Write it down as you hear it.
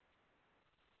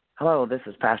Hello, this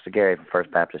is Pastor Gary from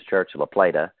First Baptist Church of La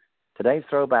Plata. Today's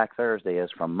Throwback Thursday is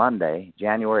from Monday,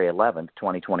 January 11th,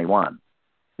 2021.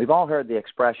 We've all heard the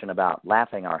expression about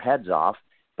laughing our heads off,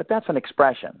 but that's an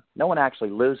expression. No one actually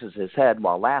loses his head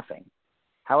while laughing.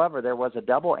 However, there was a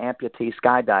double amputee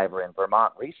skydiver in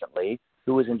Vermont recently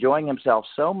who was enjoying himself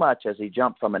so much as he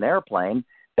jumped from an airplane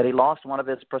that he lost one of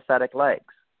his prosthetic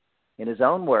legs. In his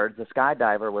own words, the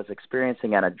skydiver was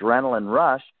experiencing an adrenaline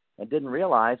rush and didn't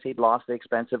realize he'd lost the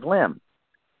expensive limb.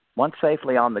 Once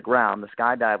safely on the ground, the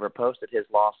skydiver posted his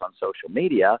loss on social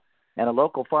media, and a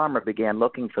local farmer began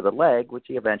looking for the leg, which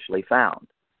he eventually found.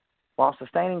 While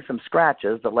sustaining some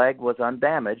scratches, the leg was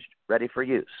undamaged, ready for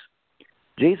use.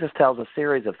 Jesus tells a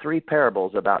series of 3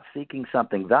 parables about seeking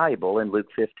something valuable in Luke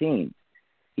 15.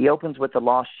 He opens with the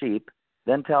lost sheep,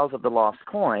 then tells of the lost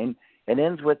coin, and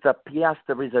ends with the pièce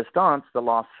de résistance, the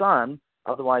lost son,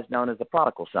 otherwise known as the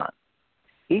prodigal son.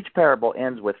 Each parable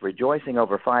ends with rejoicing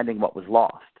over finding what was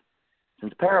lost.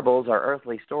 Since parables are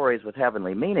earthly stories with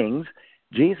heavenly meanings,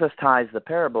 Jesus ties the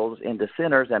parables into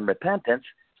sinners and repentance,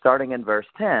 starting in verse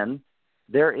 10.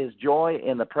 There is joy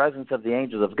in the presence of the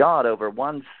angels of God over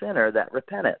one sinner that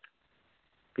repenteth.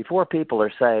 Before people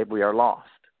are saved, we are lost.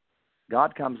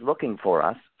 God comes looking for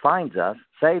us, finds us,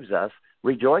 saves us,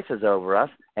 rejoices over us,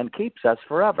 and keeps us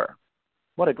forever.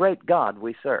 What a great God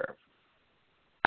we serve.